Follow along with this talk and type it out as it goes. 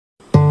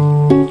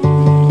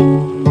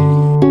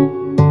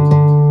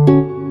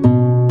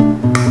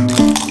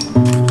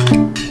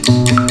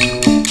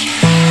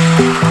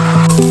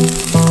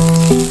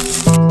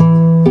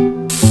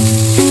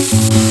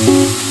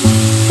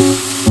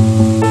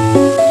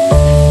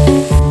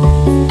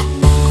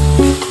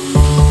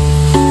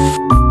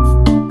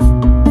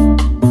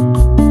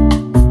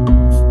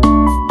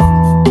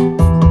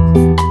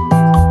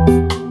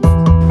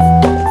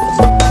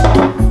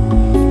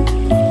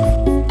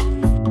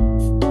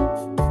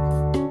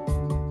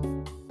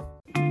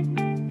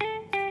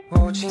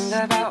情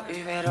的暴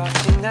雨被多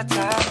情的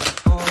他，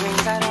乌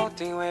云在头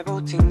顶会不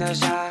停的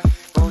下，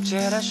不解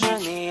的是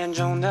你眼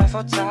中的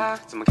复杂，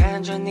怎么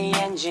看着你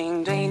眼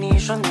睛对你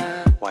说呢？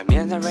外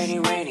面的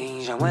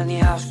rating 想问你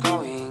how's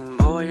going，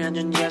 不会认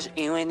真解释，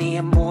因为你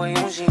也不会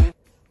用心。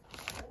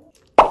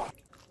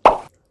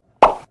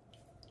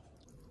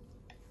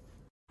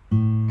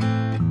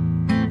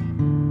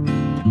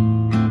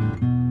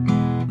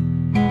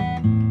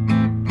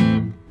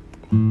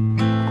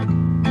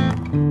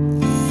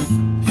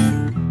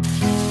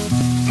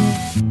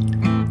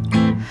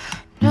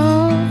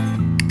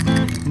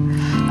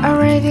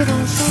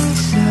Don't think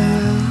so.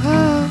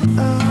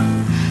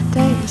 Do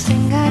you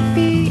think I'd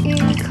be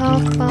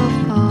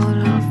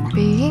incapable of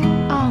being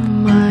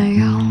on my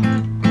own?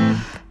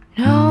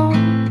 No,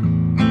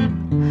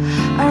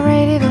 I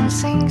really don't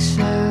think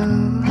so.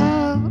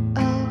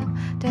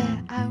 That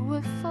I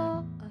would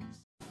fall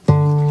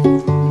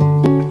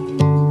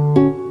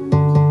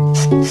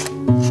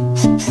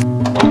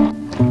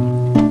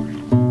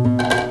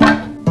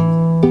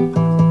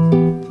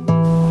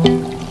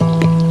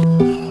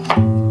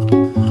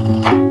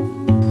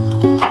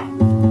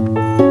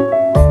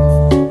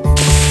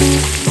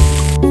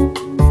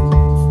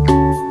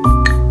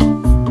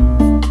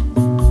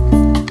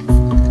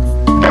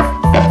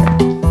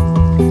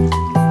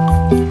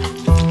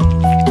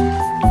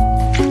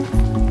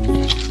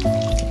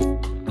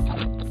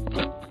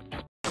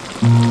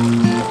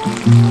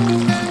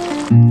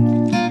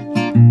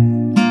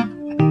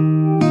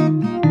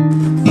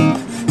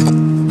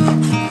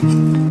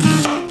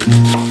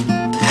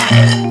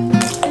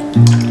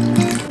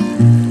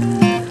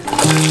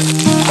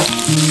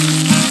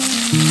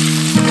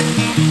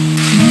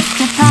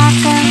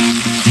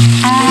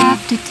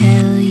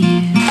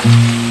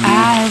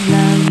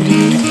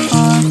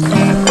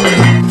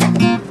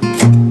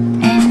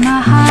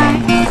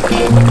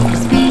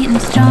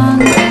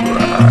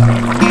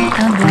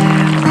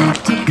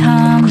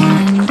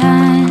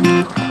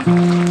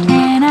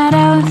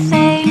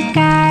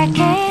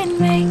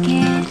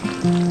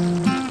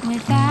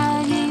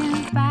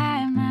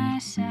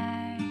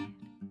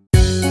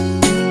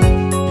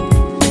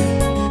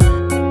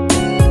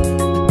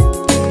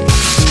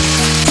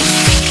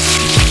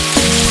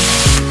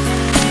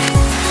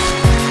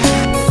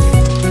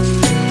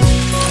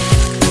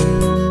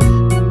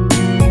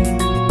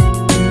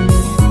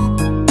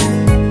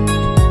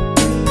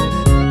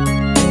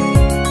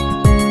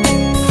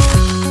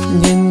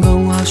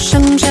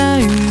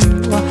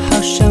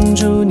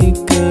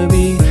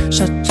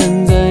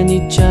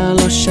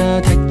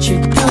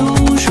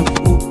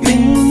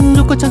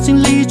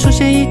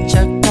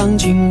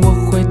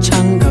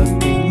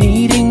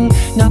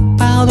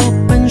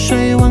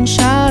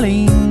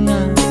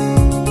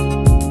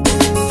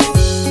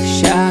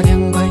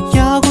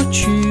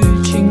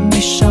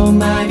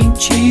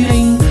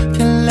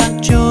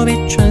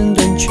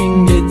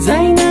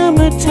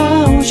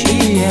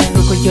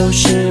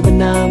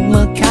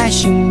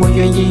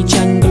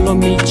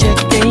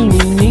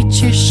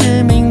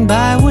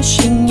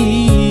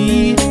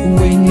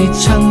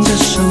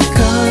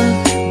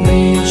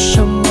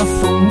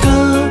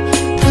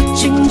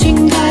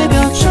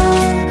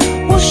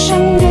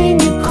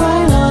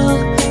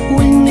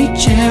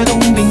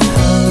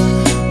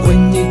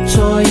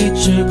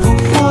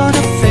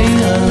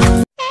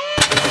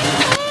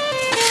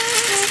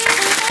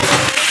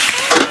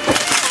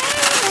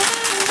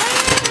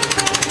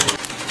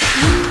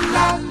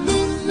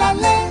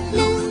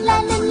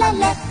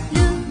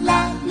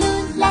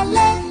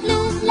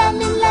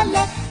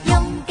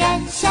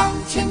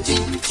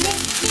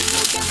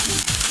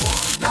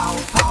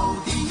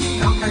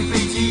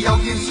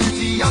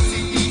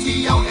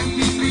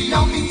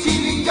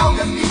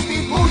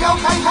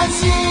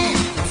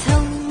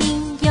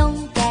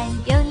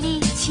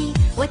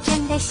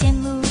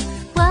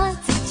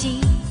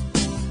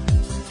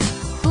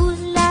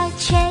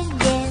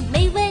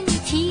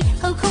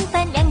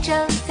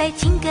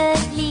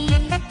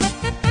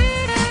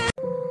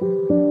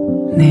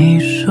你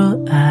说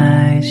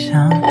爱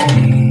像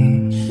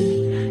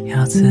你，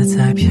要自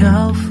在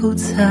漂浮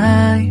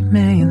才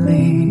美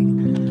丽。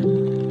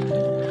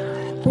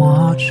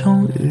我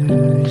终于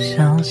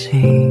相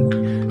信，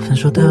分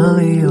手的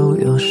理由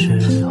有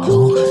时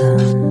候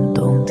很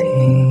动听。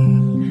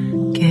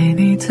给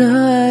你的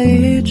爱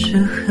一直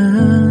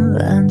很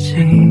安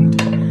静，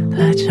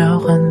来交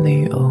换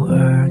你偶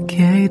尔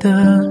给的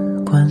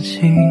关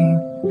心。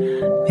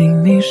明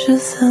明是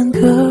3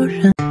个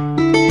人。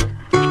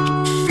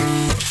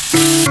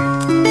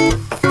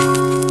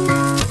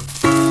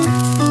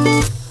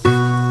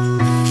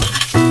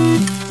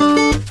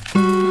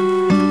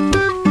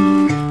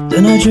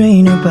Then I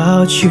dream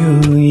about you,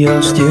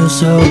 you're still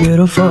so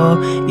beautiful.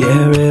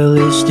 Yeah,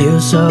 really still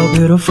so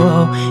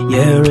beautiful.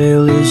 Yeah,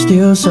 really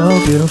still so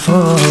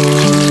beautiful.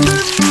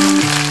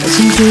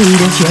 Listen to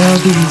the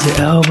Jalgi's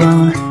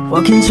album,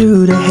 walking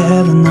to the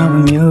heaven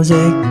of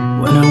music.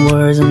 When our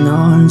words are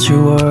known to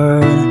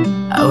word,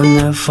 I will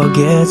never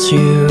forget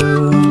you.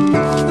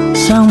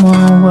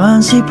 Someone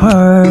wants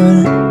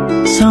apart,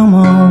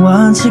 someone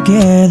wants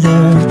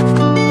together.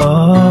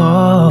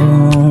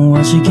 Oh,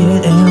 watch it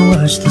get and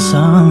watch the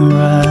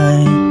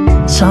sunrise.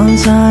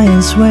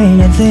 Sometimes when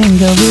I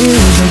think of you,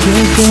 the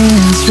good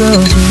things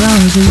rolls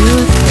around to you,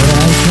 but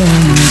I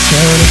can't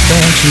tell it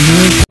back to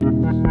you.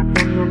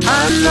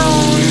 I know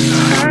it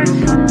hurts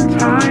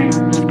sometimes,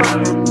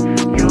 but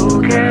you'll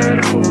get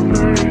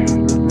over it.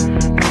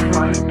 If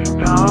I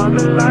put all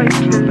the lights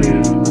with you,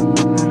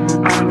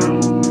 I know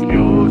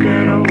you'll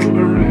get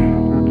over it.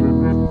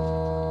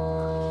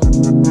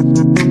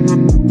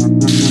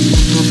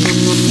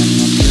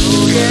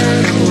 You'll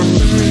get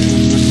over it.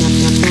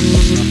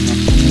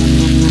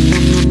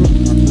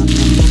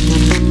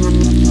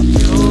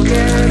 You'll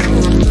get over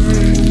it.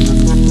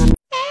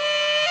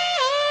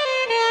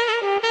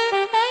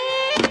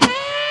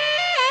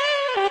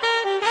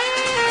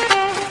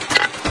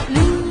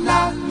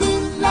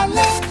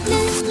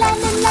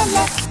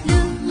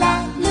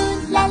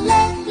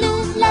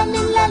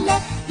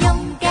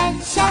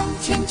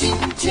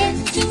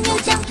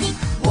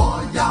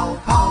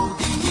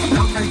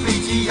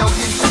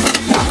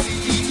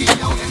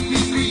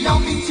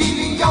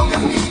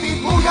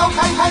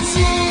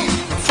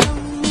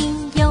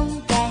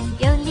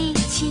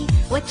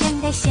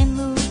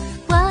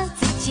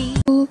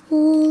我不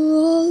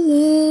落泪，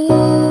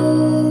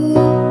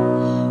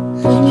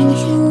忍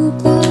住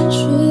感觉，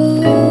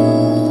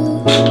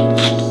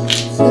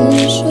分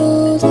手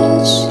的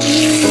气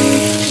氛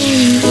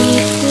的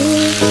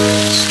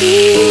季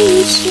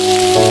节，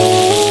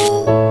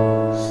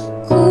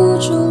苦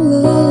中了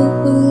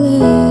回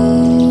泪，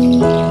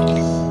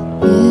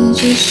也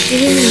只是别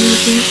人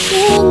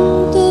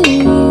的以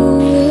为。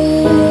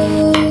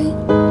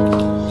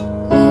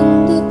冷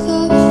的咖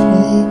啡，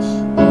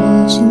我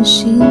清醒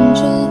着。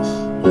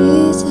一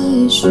再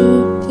举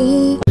杯。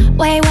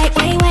Quay quay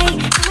quay quay,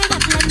 không mấy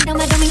gặp lần đâu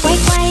mà đâu mình quay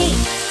quay.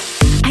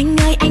 Anh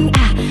ơi anh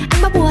à,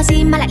 anh bắt bùa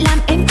gì mà lại làm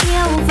em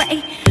yêu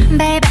vậy?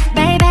 Baby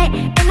baby,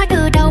 em nói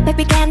từ đầu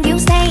baby can you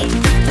say?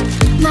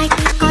 Mai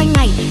kia coi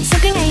ngày, xem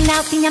cái ngày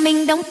nào thì nhà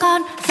mình đóng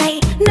con vậy.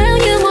 Nếu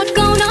như một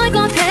câu nói